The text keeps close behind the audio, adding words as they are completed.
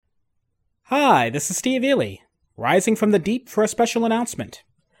Hi, this is Steve Ely, rising from the deep for a special announcement.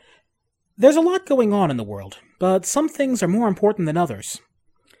 There's a lot going on in the world, but some things are more important than others.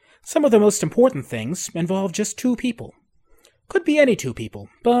 Some of the most important things involve just two people. Could be any two people,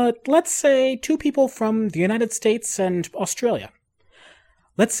 but let's say two people from the United States and Australia.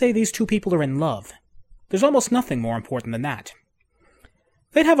 Let's say these two people are in love. There's almost nothing more important than that.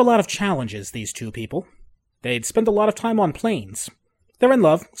 They'd have a lot of challenges, these two people. They'd spend a lot of time on planes. They're in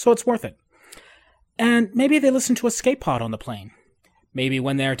love, so it's worth it. And maybe they listen to Escape Pod on the plane. Maybe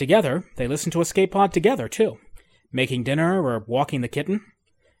when they're together, they listen to Escape Pod together, too. Making dinner or walking the kitten.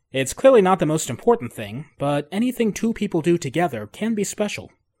 It's clearly not the most important thing, but anything two people do together can be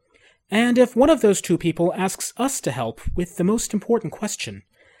special. And if one of those two people asks us to help with the most important question,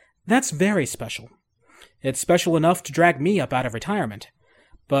 that's very special. It's special enough to drag me up out of retirement.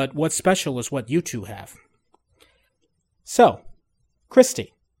 But what's special is what you two have. So,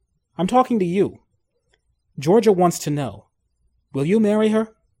 Christy, I'm talking to you. Georgia wants to know, will you marry her?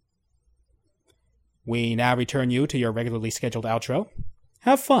 We now return you to your regularly scheduled outro.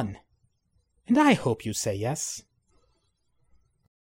 Have fun. And I hope you say yes.